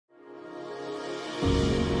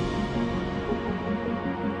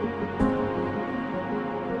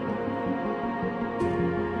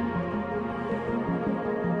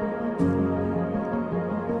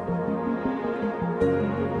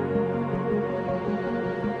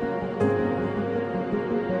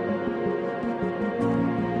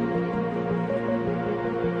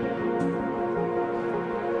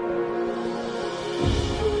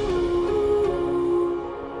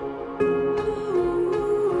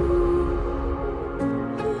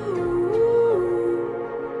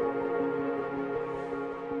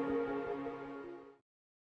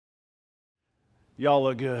Y'all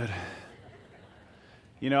look good.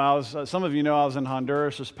 You know, some of you know I was in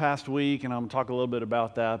Honduras this past week, and I'm going to talk a little bit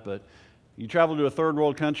about that, but you travel to a third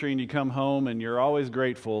world country and you come home and you're always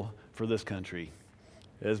grateful for this country.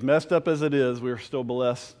 As messed up as it is, we're still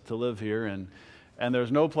blessed to live here, and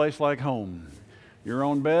there's no place like home. Your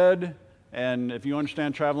own bed, and if you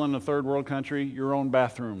understand traveling in a third world country, your own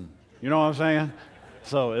bathroom. You know what I'm saying?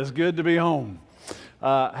 So it's good to be home.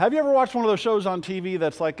 Have you ever watched one of those shows on TV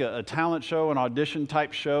that's like a talent show, an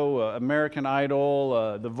audition-type show, American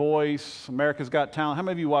Idol, The Voice, America's Got Talent? How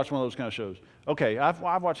many of you watch one of those kind of shows? Okay, I've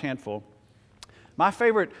watched a handful. My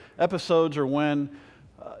favorite episodes are when,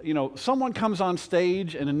 someone comes on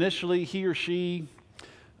stage and initially he or she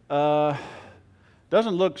doesn't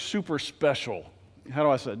look super special. How do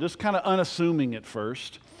I say it? Just kind of unassuming at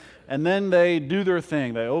first. And then they do their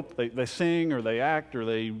thing. They sing or they act or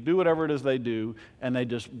they do whatever it is they do, and they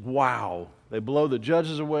just, wow. They blow the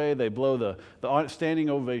judges away. They blow the standing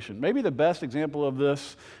ovation. Maybe the best example of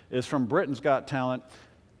this is from Britain's Got Talent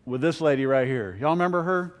with this lady right here. Y'all remember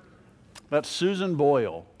her? That's Susan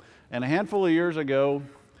Boyle. And a handful of years ago,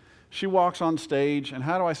 she walks on stage, and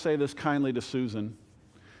how do I say this kindly to Susan?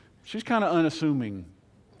 She's kind of unassuming,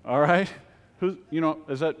 all right? You know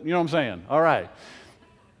what I'm saying? All right.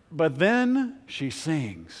 But then she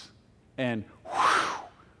sings, and whew,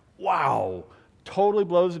 wow, totally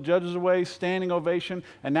blows the judges away, standing ovation,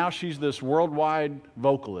 and now she's this worldwide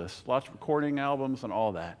vocalist, lots of recording albums and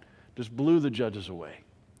all that. Just blew the judges away.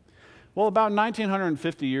 Well, about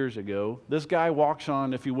 1950 years ago, this guy walks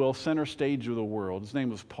on, if you will, center stage of the world. His name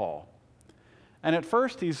was Paul. And at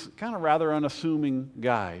first, he's kind of rather unassuming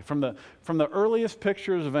guy. From the earliest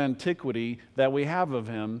pictures of antiquity that we have of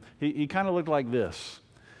him, he kind of looked like this.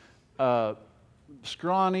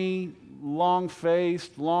 Scrawny,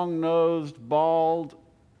 long-faced, long-nosed, bald,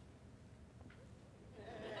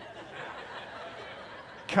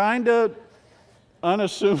 kind of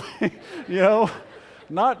unassuming,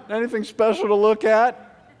 not anything special to look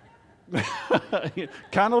at,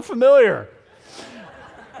 kind of familiar.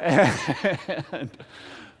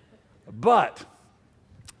 But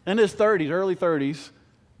in his 30s, early 30s,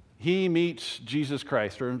 he meets Jesus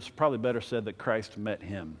Christ, or it's probably better said that Christ met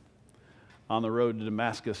him on the road to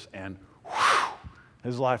Damascus, and whew,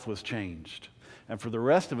 his life was changed. And for the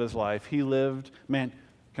rest of his life, he lived, man,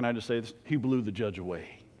 can I just say this? He blew the judge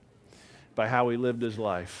away by how he lived his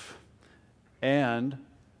life. And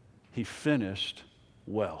he finished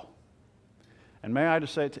well. And may I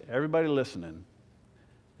just say to everybody listening,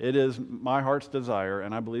 it is my heart's desire,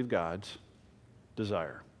 and I believe God's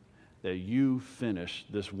desire, that you finish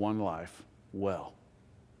this one life well.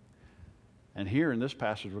 And here in this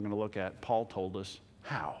passage we're going to look at, Paul told us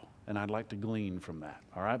how, and I'd like to glean from that,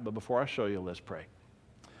 all right? But before I show you, let's pray.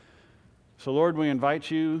 So Lord, we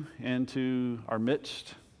invite you into our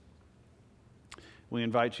midst. We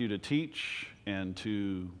invite you to teach and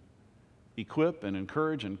to equip and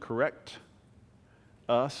encourage and correct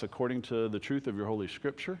us according to the truth of your Holy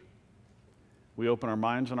Scripture. We open our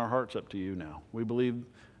minds and our hearts up to you now. We believe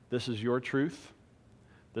this is your truth.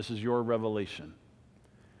 This is your revelation.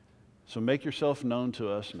 So make yourself known to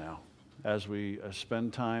us now as we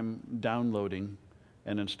spend time downloading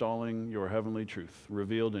and installing your heavenly truth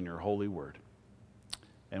revealed in your holy word.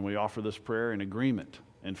 And we offer this prayer in agreement,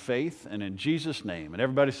 in faith, and in Jesus' name. And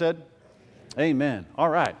everybody said, amen. All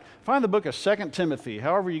right. Find the book of 2 Timothy.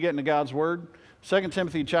 However you get into God's word, 2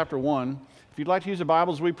 Timothy chapter 1. If you'd like to use the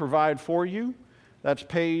Bibles we provide for you, that's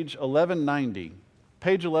page 1190.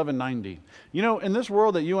 Page 1190. You know, in this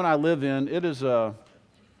world that you and I live in,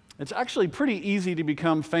 it's actually pretty easy to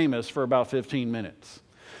become famous for about 15 minutes.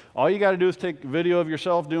 All you got to do is take a video of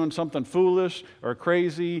yourself doing something foolish or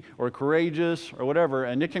crazy or courageous or whatever,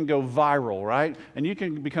 and it can go viral, right? And you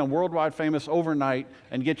can become worldwide famous overnight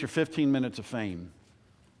and get your 15 minutes of fame.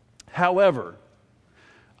 However,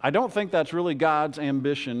 I don't think that's really God's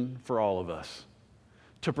ambition for all of us,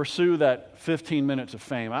 to pursue that 15 minutes of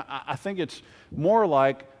fame. I think it's more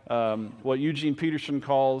like what Eugene Peterson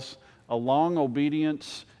calls a long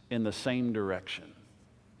obedience in the same direction.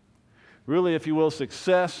 Really, if you will,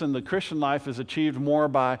 success in the Christian life is achieved more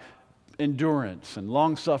by endurance and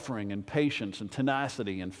long-suffering and patience and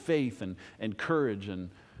tenacity and faith and courage and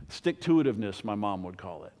stick-to-itiveness, my mom would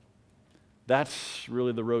call it. That's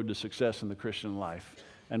really the road to success in the Christian life.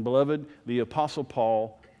 And beloved, the Apostle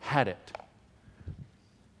Paul had it.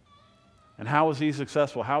 And how was he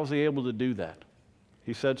successful? How was he able to do that?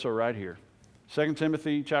 He said so right here. 2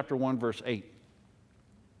 Timothy chapter 1, verse 8.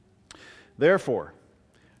 Therefore,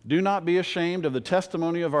 do not be ashamed of the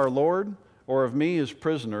testimony of our Lord or of me as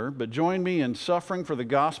prisoner, but join me in suffering for the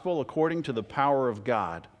gospel according to the power of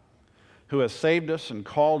God, who has saved us and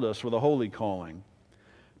called us with a holy calling,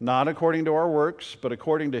 not according to our works, but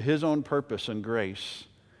according to his own purpose and grace,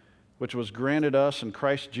 which was granted us in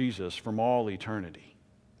Christ Jesus from all eternity,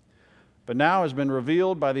 but now has been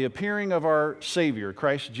revealed by the appearing of our Savior,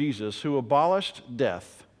 Christ Jesus, who abolished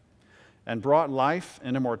death and brought life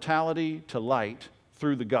and immortality to light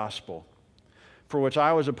through the gospel, for which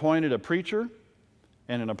I was appointed a preacher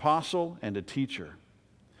and an apostle and a teacher.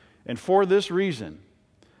 And for this reason,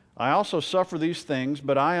 I also suffer these things,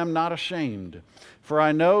 but I am not ashamed, for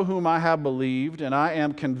I know whom I have believed, and I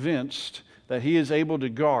am convinced that he is able to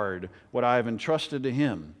guard what I have entrusted to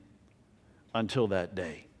him until that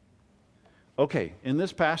day. Okay, in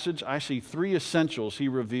this passage, I see three essentials he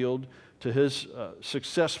revealed to his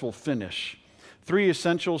successful finish. Three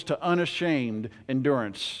essentials to unashamed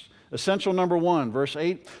endurance. Essential number 1, verse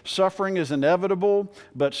 8, suffering is inevitable,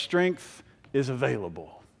 but strength is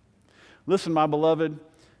available. Listen, my beloved,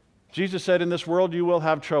 Jesus said, in this world you will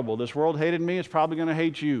have trouble. This world hated me, it's probably going to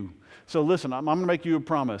hate you. So listen, I'm going to make you a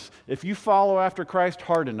promise. If you follow after Christ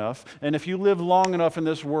hard enough, and if you live long enough in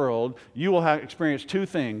this world, you will experience two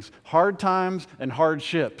things, hard times and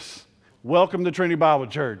hardships. Welcome to Trinity Bible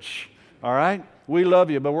Church, all right? We love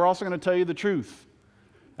you, but we're also going to tell you the truth.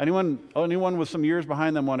 Anyone with some years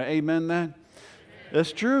behind them want to amen that?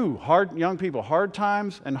 It's true. Young people, hard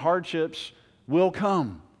times and hardships will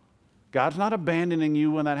come. God's not abandoning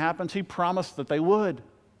you when that happens. He promised that they would.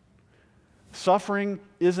 Suffering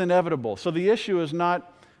is inevitable. So the issue is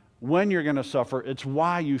not when you're going to suffer, it's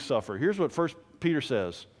why you suffer. Here's what 1 Peter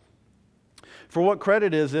says. For what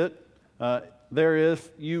credit is it there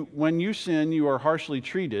if when you sin, you are harshly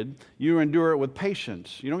treated, you endure it with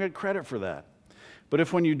patience. You don't get credit for that. But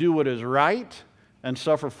if when you do what is right and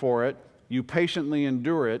suffer for it, you patiently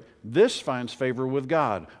endure it, this finds favor with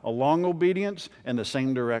God, a long obedience in the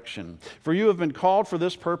same direction. For you have been called for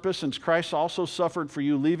this purpose, since Christ also suffered for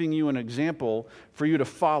you, leaving you an example for you to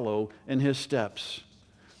follow in his steps.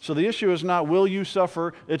 So the issue is not will you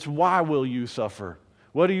suffer, it's why will you suffer.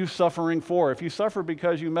 What are you suffering for? If you suffer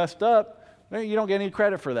because you messed up, you don't get any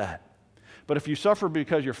credit for that. But if you suffer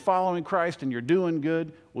because you're following Christ and you're doing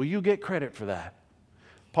good, well, you get credit for that.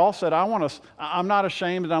 Paul said, I'm not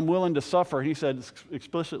ashamed and I'm willing to suffer. He said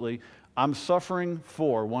explicitly, I'm suffering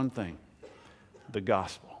for one thing, the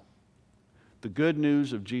gospel, the good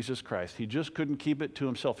news of Jesus Christ. He just couldn't keep it to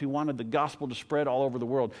himself. He wanted the gospel to spread all over the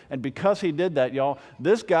world. And because he did that, y'all,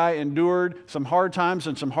 this guy endured some hard times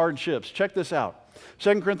and some hardships. Check this out.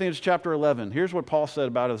 2 Corinthians chapter 11. Here's what Paul said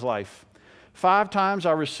about his life. 5 times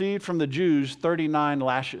I received from the Jews 39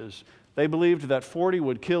 lashes. They believed that 40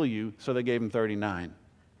 would kill you, so they gave him 39.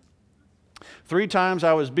 3 times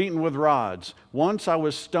I was beaten with rods. Once I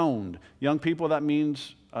was stoned. Young people, that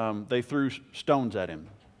means they threw stones at him.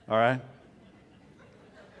 All right?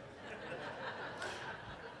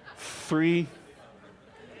 3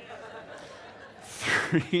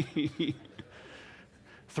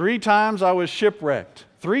 times I was shipwrecked.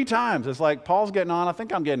 3 times. It's like Paul's getting on. I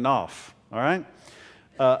think I'm getting off. All right?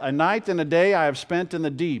 A night and a day I have spent in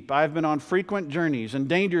the deep. I have been on frequent journeys and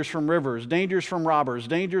dangers from rivers, dangers from robbers,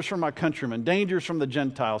 dangers from my countrymen, dangers from the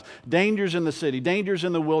Gentiles, dangers in the city, dangers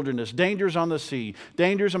in the wilderness, dangers on the sea,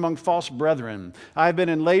 dangers among false brethren. I have been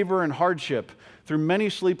in labor and hardship through many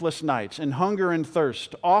sleepless nights, in hunger and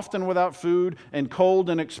thirst, often without food, and cold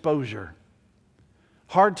and exposure.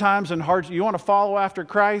 Hard times and hardships. You want to follow after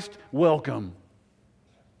Christ? Welcome.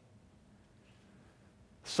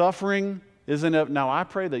 Suffering isn't it? Now, I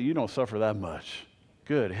pray that you don't suffer that much.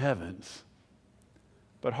 Good heavens.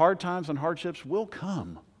 But hard times and hardships will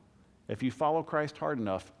come if you follow Christ hard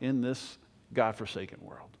enough in this God-forsaken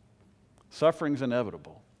world. Suffering's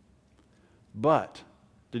inevitable. But,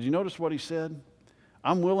 did you notice what he said?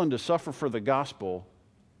 I'm willing to suffer for the gospel,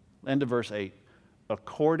 end of verse 8,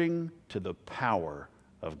 according to the power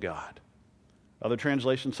of God. Other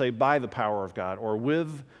translations say by the power of God, or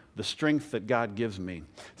with the strength that God gives me.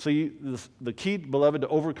 So the key, beloved, to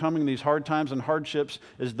overcoming these hard times and hardships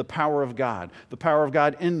is the power of God. The power of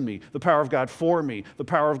God in me, the power of God for me, the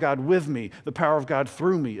power of God with me, the power of God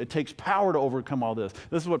through me. It takes power to overcome all this.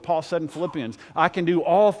 This is what Paul said in Philippians. I can do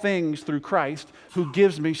all things through Christ who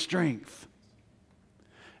gives me strength.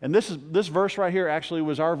 And this verse right here actually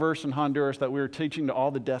was our verse in Honduras that we were teaching to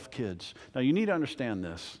all the deaf kids. Now you need to understand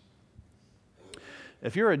this.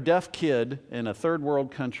 If you're a deaf kid in a third world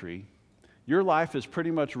country, your life is pretty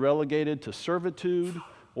much relegated to servitude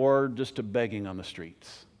or just to begging on the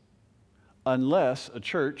streets. Unless a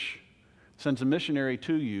church sends a missionary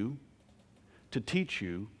to you to teach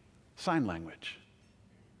you sign language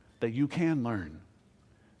that you can learn,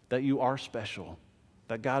 that you are special,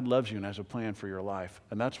 that God loves you and has a plan for your life.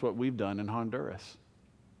 And that's what we've done in Honduras.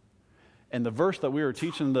 And the verse that we were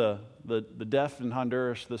teaching the deaf in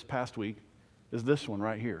Honduras this past week is this one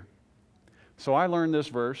right here. So I learned this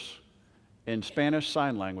verse in Spanish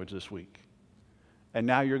Sign Language this week. And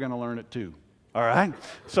now you're going to learn it too. All right?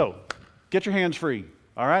 So get your hands free.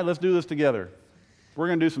 All right? Let's do this together. We're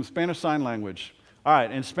going to do some Spanish Sign Language. All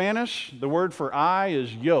right. In Spanish, the word for I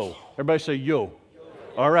is yo. Everybody say yo.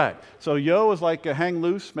 All right. So yo is like a hang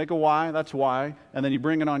loose, make a Y. That's Y. And then you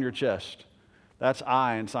bring it on your chest. That's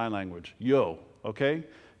I in sign language. Yo. Okay?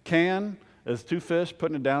 Can is two fists,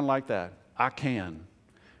 putting it down like that. I can.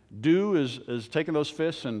 Do is taking those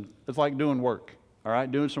fists and it's like doing work. All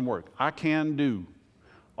right? Doing some work. I can do.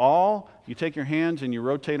 All, you take your hands and you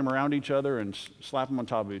rotate them around each other and slap them on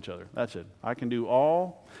top of each other. That's it. I can do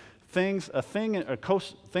all. Things in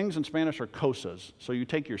Spanish are cosas. So you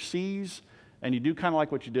take your C's and you do kind of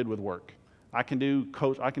like what you did with work. I can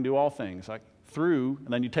do all things. Like through,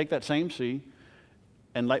 and then you take that same C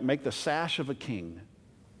and make the sash of a king.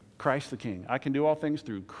 Christ the King. I can do all things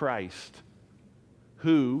through Christ,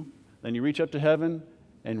 who, then you reach up to heaven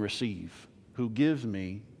and receive, who gives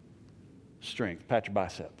me strength. Pat your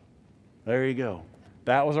bicep. There you go.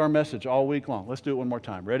 That was our message all week long. Let's do it one more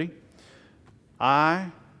time. Ready?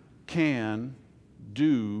 I can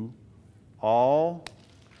do all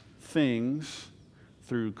things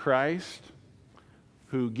through Christ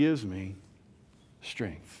who gives me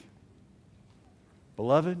strength.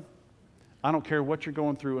 Beloved, I don't care what you're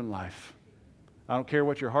going through in life. I don't care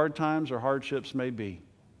what your hard times or hardships may be.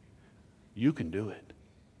 You can do it.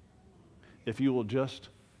 If you will just,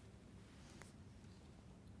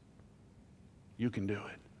 you can do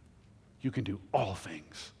it. You can do all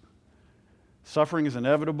things. Suffering is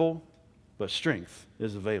inevitable, but strength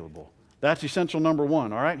is available. That's essential number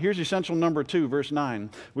one, all right? Here's essential number two, verse 9.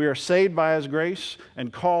 We are saved by His grace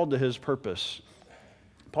and called to His purpose.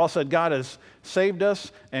 Paul said God has saved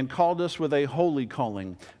us and called us with a holy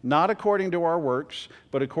calling, not according to our works,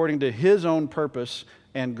 but according to His own purpose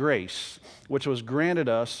and grace, which was granted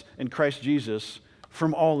us in Christ Jesus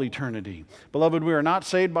from all eternity. Beloved, we are not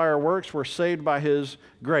saved by our works, we're saved by His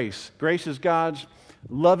grace. Grace is God's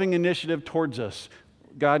loving initiative towards us.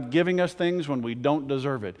 God giving us things when we don't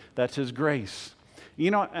deserve it. That's His grace.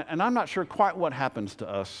 You know, and I'm not sure quite what happens to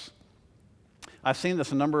us. I've seen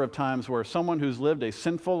this a number of times where someone who's lived a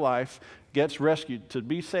sinful life gets rescued. To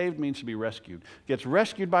be saved means to be rescued. Gets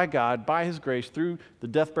rescued by God, by His grace, through the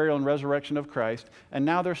death, burial, and resurrection of Christ, and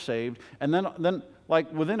now they're saved. And then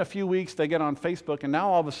like within a few weeks, they get on Facebook, and now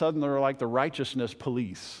all of a sudden they're like the righteousness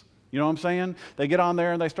police. You know what I'm saying? They get on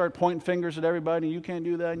there and they start pointing fingers at everybody. You can't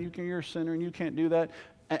do that, and you're a sinner, and you can't do that.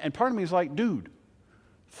 And part of me is like, dude,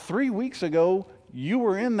 3 weeks ago, you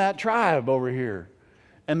were in that tribe over here.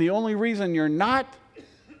 And the only reason you're not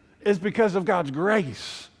is because of God's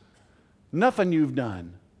grace. Nothing you've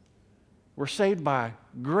done. We're saved by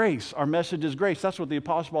grace. Our message is grace. That's what the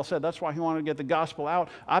Apostle Paul said. That's why he wanted to get the gospel out.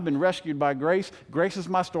 I've been rescued by grace. Grace is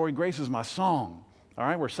my story. Grace is my song. All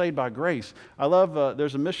right, we're saved by grace. I love,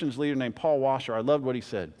 there's a missions leader named Paul Washer. I loved what he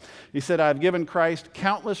said. He said, I've given Christ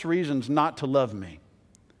countless reasons not to love me.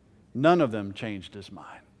 None of them changed His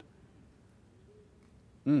mind.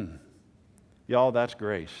 Y'all, that's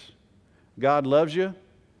grace. God loves you,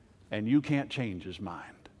 and you can't change His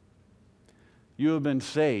mind. You have been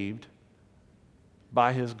saved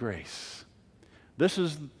by His grace. This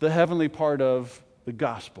is the heavenly part of the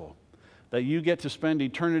gospel, that you get to spend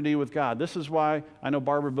eternity with God. This is why I know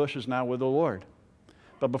Barbara Bush is now with the Lord.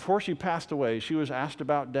 But before she passed away, she was asked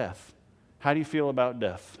about death. How do you feel about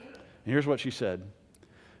death? And here's what she said.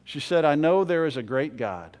 She said, I know there is a great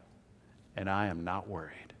God, and I am not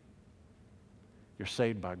worried. You're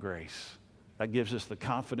saved by grace. That gives us the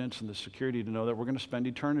confidence and the security to know that we're going to spend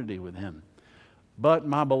eternity with Him. But,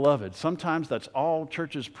 my beloved, sometimes that's all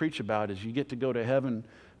churches preach about is you get to go to heaven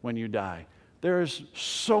when you die. There is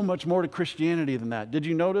so much more to Christianity than that. Did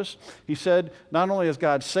you notice? He said, not only has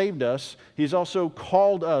God saved us, He's also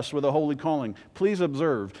called us with a holy calling. Please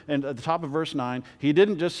observe, and at the top of verse 9, He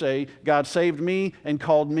didn't just say, God saved me and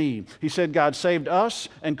called me. He said, God saved us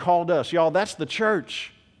and called us. Y'all, that's the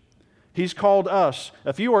church. He's called us.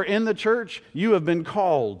 If you are in the church, you have been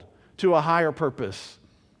called to a higher purpose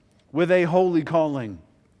with a holy calling.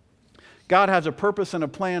 God has a purpose and a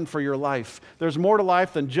plan for your life. There's more to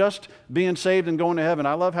life than just being saved and going to heaven.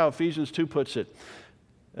 I love how Ephesians 2 puts it.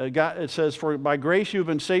 It says, for by grace you have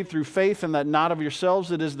been saved through faith, and that not of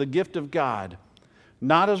yourselves, it is the gift of God,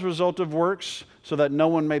 not as a result of works, so that no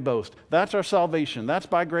one may boast. That's our salvation. That's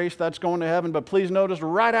by grace. That's going to heaven. But please notice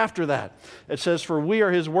right after that, it says, for we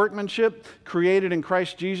are His workmanship, created in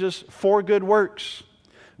Christ Jesus for good works,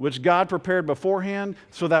 which God prepared beforehand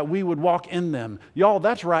so that we would walk in them. Y'all,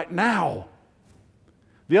 that's right now.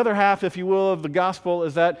 The other half, if you will, of the gospel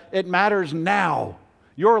is that it matters now.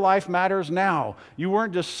 Your life matters now. You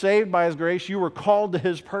weren't just saved by His grace, you were called to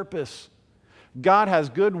His purpose. God has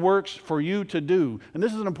good works for you to do. And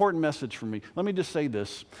this is an important message for me. Let me just say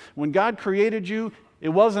this. When God created you, it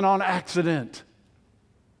wasn't on accident.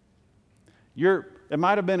 It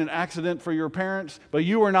might have been an accident for your parents, but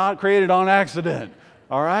you were not created on accident.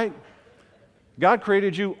 All right? God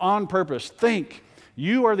created you on purpose. Think,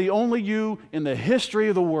 you are the only you in the history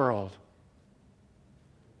of the world.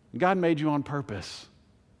 God made you on purpose.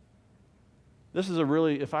 This is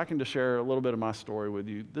if I can just share a little bit of my story with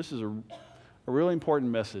you, this is a really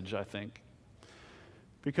important message, I think.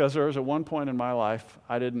 Because there was at one point in my life,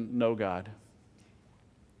 I didn't know God.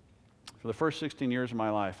 For the first 16 years of my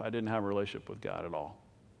life, I didn't have a relationship with God at all.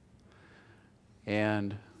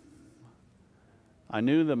 And I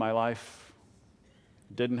knew that my life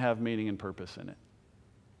didn't have meaning and purpose in it.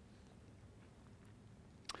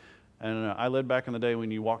 And I lived back in the day when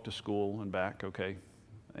you walked to school and back, okay?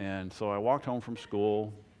 And so I walked home from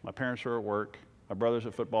school. My parents were at work. My brother's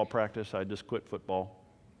at football practice. I just quit football.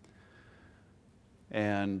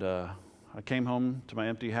 And I came home to my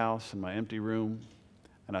empty house and my empty room,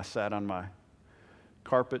 and I sat on my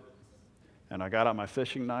carpet, and I got out my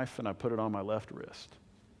fishing knife, and I put it on my left wrist.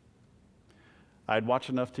 I had watched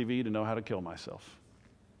enough TV to know how to kill myself.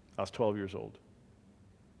 I was 12 years old.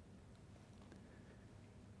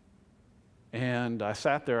 And I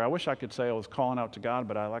sat there. I wish I could say I was calling out to God,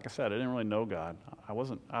 but like I said, I didn't really know God. I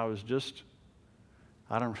was just,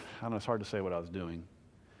 I don't know, it's hard to say what I was doing.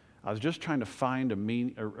 I was just trying to find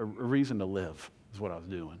a reason to live, is what I was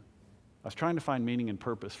doing. I was trying to find meaning and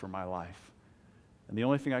purpose for my life. And the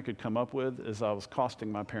only thing I could come up with is I was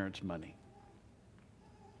costing my parents money.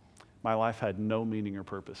 My life had no meaning or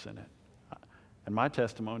purpose in it. And my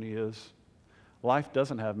testimony is, life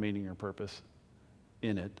doesn't have meaning or purpose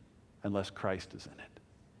in it unless Christ is in it.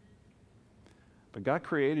 But God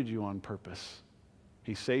created you on purpose.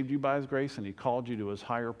 He saved you by His grace, and He called you to His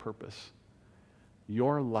higher purpose.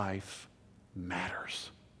 Your life matters.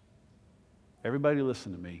 Everybody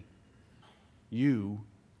listen to me. You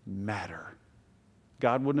matter.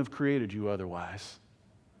 God wouldn't have created you otherwise.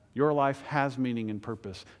 Your life has meaning and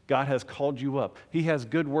purpose. God has called you up. He has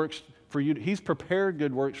good works for you. He's prepared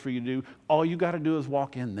good works for you to do. All you got to do is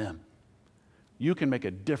walk in them. You can make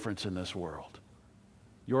a difference in this world.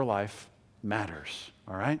 Your life matters,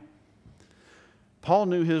 all right? Paul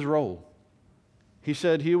knew his role. He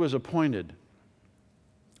said he was appointed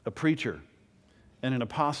a preacher and an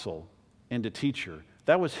apostle and a teacher.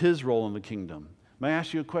 That was his role in the kingdom. May I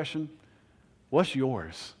ask you a question? What's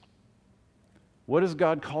yours? What has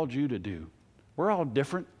God called you to do? We're all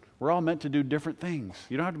different. We're all meant to do different things.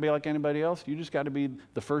 You don't have to be like anybody else. You just got to be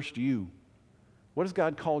the first you. What has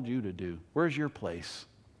God called you to do? Where's your place?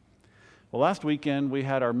 Well, last weekend we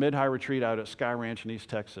had our mid-high retreat out at Sky Ranch in East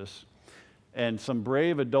Texas, and some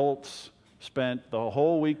brave adults spent the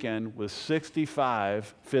whole weekend with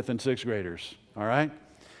 65 fifth and sixth graders, all right?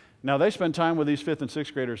 Now, they spend time with these fifth and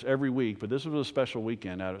sixth graders every week, but this was a special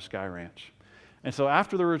weekend out at Sky Ranch. And so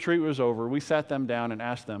after the retreat was over, we sat them down and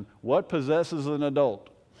asked them, what possesses an adult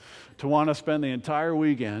to want to spend the entire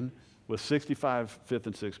weekend with 65 fifth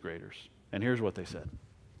and sixth graders? And here's what they said.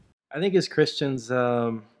 I think as Christians,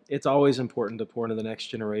 it's always important to pour into the next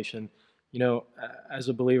generation. You know, as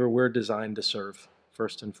a believer, we're designed to serve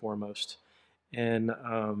first and foremost. And,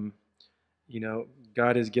 you know,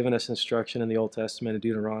 God has given us instruction in the Old Testament in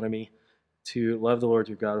Deuteronomy to love the Lord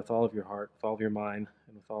your God with all of your heart, with all of your mind,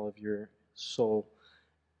 and with all of your soul.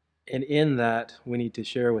 And in that, we need to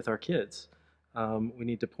share with our kids. We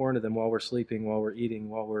need to pour into them while we're sleeping, while we're eating,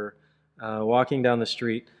 while we're walking down the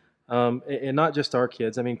street. And not just our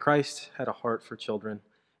kids. I mean, Christ had a heart for children.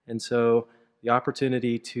 And so the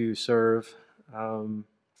opportunity to serve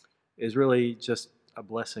is really just a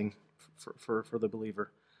blessing for the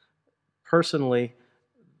believer. Personally,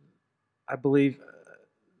 I believe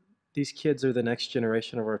these kids are the next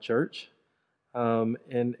generation of our church.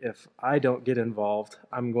 And if I don't get involved,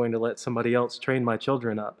 I'm going to let somebody else train my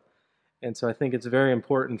children up. And so I think it's very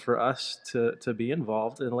important for us to be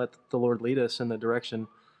involved and let the Lord lead us in the direction,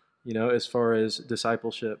 you know, as far as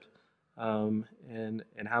discipleship and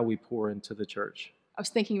how we pour into the church. I was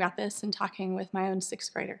thinking about this and talking with my own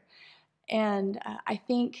sixth grader. And I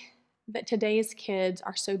think that today's kids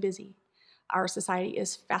are so busy. Our society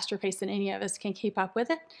is faster paced than any of us can keep up with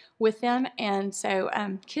them. And so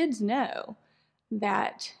kids know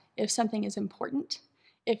that if something is important,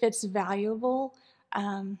 if it's valuable,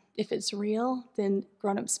 if it's real, then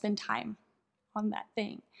grown-ups spend time on that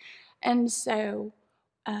thing. And so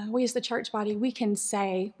we as the church body, we can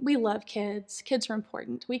say we love kids. Kids are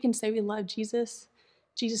important. We can say we love Jesus.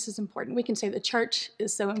 Jesus is important. We can say the church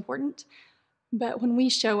is so important. But when we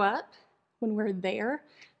show up, when we're there,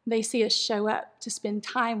 they see us show up to spend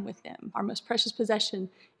time with them. Our most precious possession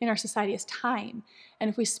in our society is time. And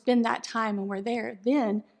if we spend that time and we're there,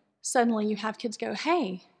 then suddenly you have kids go,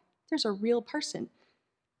 hey, there's a real person.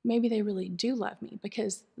 Maybe they really do love me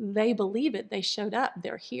because they believe it. They showed up.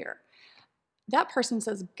 They're here. That person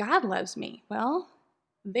says, God loves me. Well,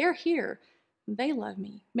 they're here. They love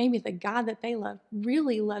me. Maybe the God that they love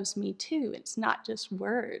really loves me too. It's not just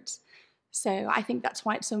words. So I think that's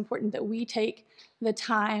why it's so important that we take the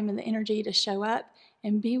time and the energy to show up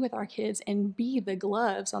and be with our kids and be the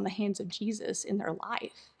gloves on the hands of Jesus in their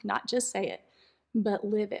life. Not just say it, but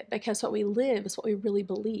live it. Because what we live is what we really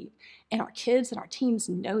believe. And our kids and our teens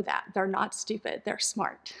know that. They're not stupid. They're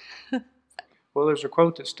smart. Well, there's a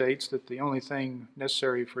quote that states that the only thing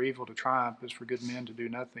necessary for evil to triumph is for good men to do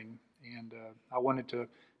nothing. And I wanted to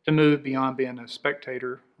move beyond being a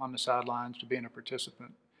spectator on the sidelines to being a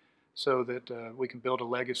participant, so that we can build a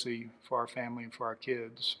legacy for our family and for our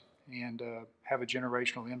kids, and have a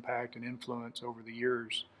generational impact and influence over the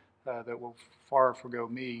years that will far forgo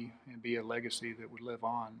me and be a legacy that would live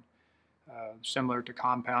on. Similar to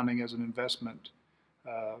compounding as an investment,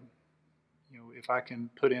 if I can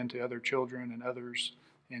put into other children and others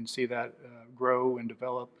and see that grow and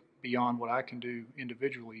develop beyond what I can do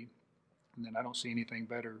individually, then I don't see anything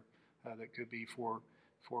better that could be for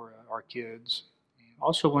our kids.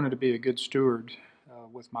 Also wanted to be a good steward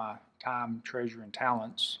with my time, treasure, and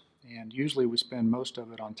talents. And usually we spend most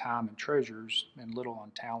of it on time and treasures and little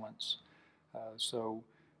on talents. So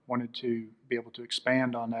wanted to be able to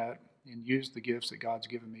expand on that and use the gifts that God's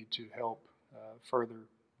given me to help further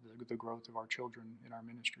the growth of our children in our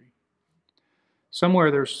ministry. Somewhere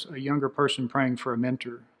there's a younger person praying for a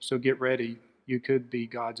mentor, so get ready. You could be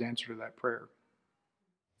God's answer to that prayer.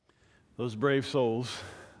 Those brave souls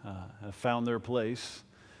have found their place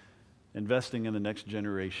investing in the next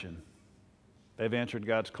generation. They've answered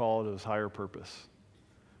God's call to His higher purpose.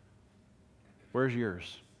 Where's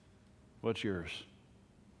yours? What's yours?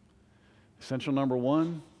 Essential number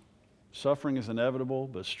 1, suffering is inevitable,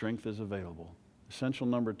 but strength is available. Essential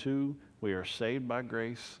number 2, we are saved by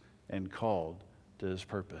grace and called to His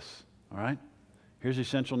purpose. All right? Here's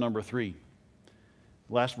essential number 3.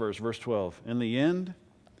 Last verse, verse 12. In the end,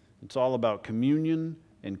 it's all about communion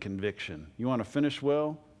and conviction. You want to finish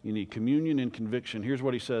well? You need communion and conviction. Here's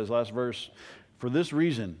what he says, last verse. For this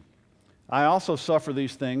reason, I also suffer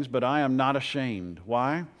these things, but I am not ashamed.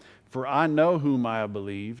 Why? For I know whom I have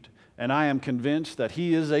believed, and I am convinced that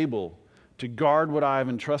He is able to guard what I have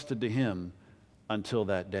entrusted to Him until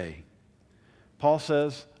that day. Paul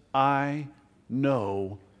says, I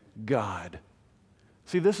know God.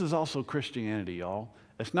 See, this is also Christianity, y'all.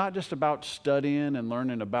 It's not just about studying and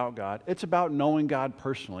learning about God. It's about knowing God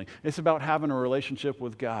personally. It's about having a relationship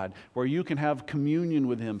with God where you can have communion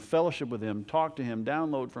with Him, fellowship with Him, talk to Him,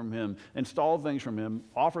 download from Him, install things from Him,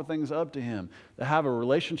 offer things up to Him, to have a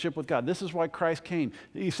relationship with God. This is why Christ came.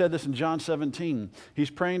 He said this in John 17.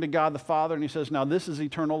 He's praying to God the Father, and He says, now this is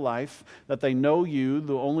eternal life, that they know You,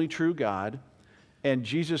 the only true God, and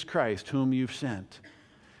Jesus Christ, whom You've sent.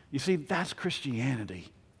 You see, that's Christianity.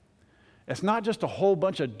 It's not just a whole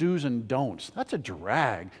bunch of do's and don'ts. That's a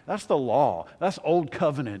drag. That's the law. That's old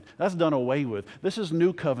covenant. That's done away with. This is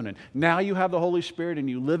new covenant. Now you have the Holy Spirit in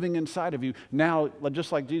you living inside of you. Now,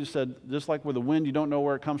 just like Jesus said, just like with the wind, you don't know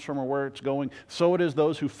where it comes from or where it's going, so it is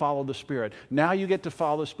those who follow the Spirit. Now you get to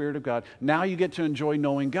follow the Spirit of God. Now you get to enjoy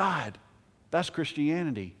knowing God. That's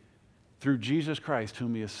Christianity through Jesus Christ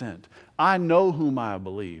whom He has sent. I know whom I have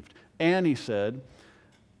believed. And he said,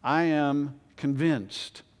 I am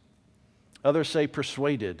convinced. Others say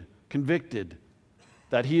persuaded, convicted,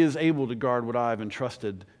 that He is able to guard what I have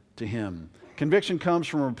entrusted to Him. Conviction comes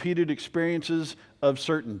from repeated experiences of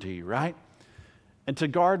certainty, right? And to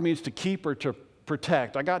guard means to keep or to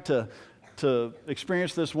protect. I got to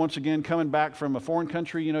experience this once again coming back from a foreign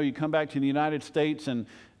country. You know, you come back to the United States and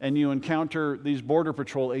you encounter these Border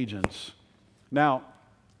Patrol agents. Now,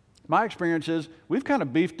 my experience is we've kind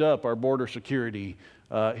of beefed up our border security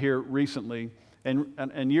here recently.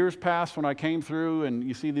 And years past when I came through and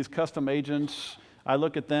you see these custom agents, I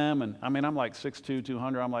look at them and I'm like 6'2",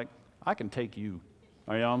 200. I'm like, I can take you.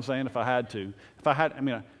 You know what I'm saying? If I had to.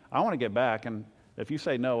 I want to get back, and if you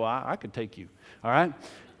say no, I could take you. All right?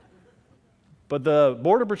 But the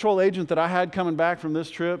Border Patrol agent that I had coming back from this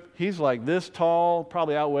trip, he's like this tall,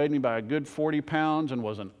 probably outweighed me by a good 40 pounds and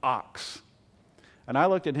was an ox. And I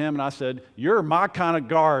looked at him and I said, you're my kind of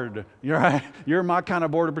guard. You're my kind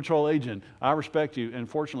of Border Patrol agent. I respect you. And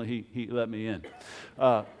fortunately, he let me in.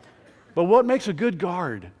 But what makes a good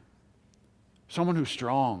guard? Someone who's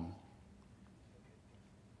strong,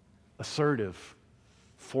 assertive,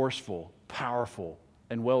 forceful, powerful,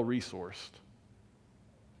 and well-resourced.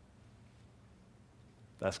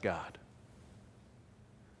 That's God.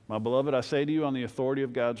 My beloved, I say to you on the authority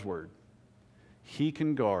of God's word, He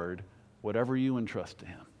can guard whatever you entrust to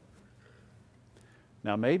Him.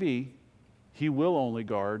 Now, maybe He will only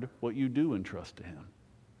guard what you do entrust to Him.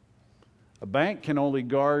 A bank can only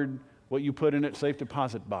guard what you put in its safe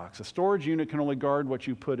deposit box. A storage unit can only guard what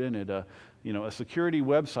you put in it. A security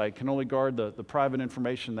website can only guard the private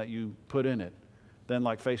information that you put in it. Then,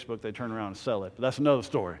 like Facebook, they turn around and sell it. But that's another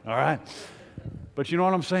story, all right? But you know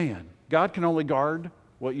what I'm saying? God can only guard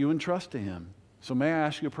what you entrust to Him. So may I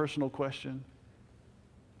ask you a personal question?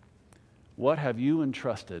 What have you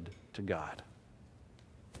entrusted to God?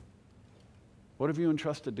 What have you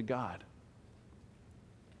entrusted to God?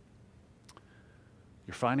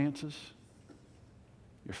 Your finances?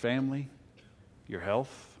 Your family? Your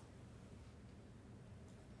health?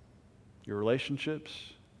 Your relationships?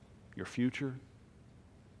 Your future?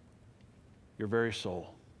 Your very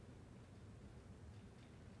soul?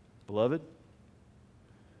 Beloved,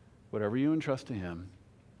 whatever you entrust to Him,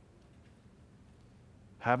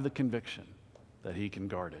 have the conviction that He can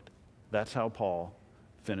guard it. That's how Paul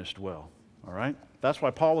finished well. All right? That's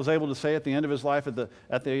why Paul was able to say at the end of his life,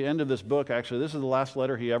 at the end of this book, actually, this is the last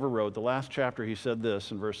letter he ever wrote. The last chapter, he said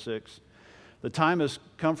this in verse 6. The time has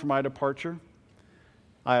come for my departure.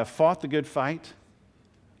 I have fought the good fight.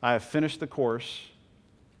 I have finished the course.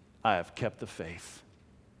 I have kept the faith.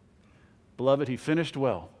 Beloved, he finished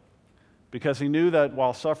well, because he knew that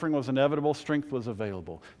while suffering was inevitable, strength was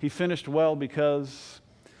available. He finished well because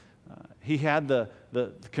he had the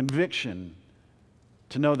conviction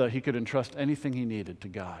to know that he could entrust anything he needed to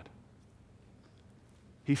God.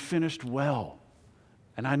 He finished well,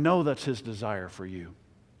 and I know that's his desire for you.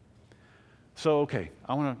 So, okay,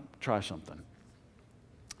 I want to try something.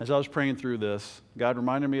 As I was praying through this, God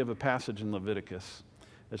reminded me of a passage in Leviticus.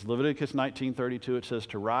 It's Leviticus 19:32. It says,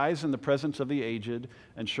 to rise in the presence of the aged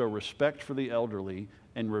and show respect for the elderly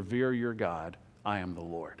and revere your God. I am the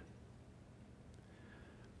Lord.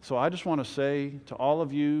 So I just want to say to all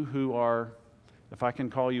of you who are, if I can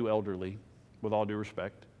call you elderly, with all due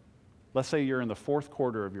respect, let's say you're in the fourth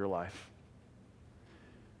quarter of your life.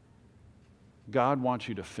 God wants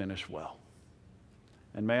you to finish well.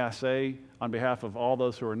 And may I say, on behalf of all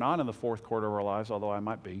those who are not in the fourth quarter of our lives, although I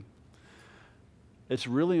might be, it's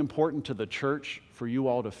really important to the church for you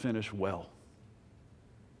all to finish well.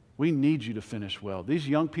 We need you to finish well. These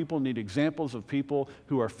young people need examples of people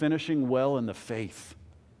who are finishing well in the faith.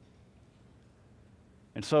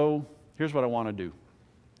 And so, here's what I want to do.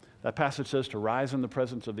 That passage says to rise in the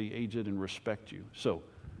presence of the aged and respect you. So,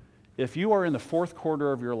 if you are in the fourth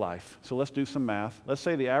quarter of your life, so let's do some math. Let's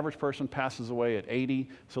say the average person passes away at 80,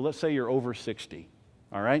 so let's say you're over 60,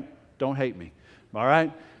 all right? Don't hate me, all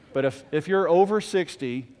right? But if you're over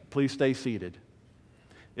 60, please stay seated.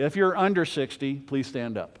 If you're under 60, please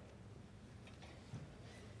stand up.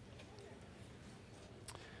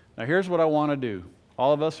 Now here's what I want to do.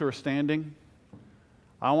 All of us who are standing,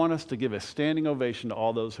 I want us to give a standing ovation to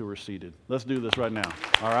all those who are seated. Let's do this right now,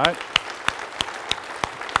 all right?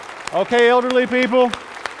 Okay, elderly people,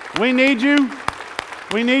 we need you.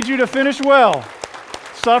 We need you to finish well.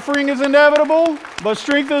 Suffering is inevitable, but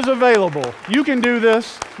strength is available. You can do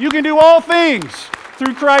this. You can do all things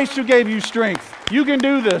through Christ who gave you strength. You can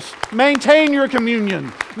do this. Maintain your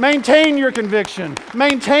communion. Maintain your conviction.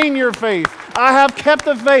 Maintain your faith. I have kept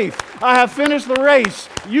the faith. I have finished the race.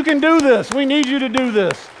 You can do this. We need you to do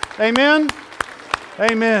this. Amen?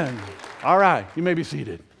 Amen. All right, you may be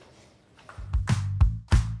seated.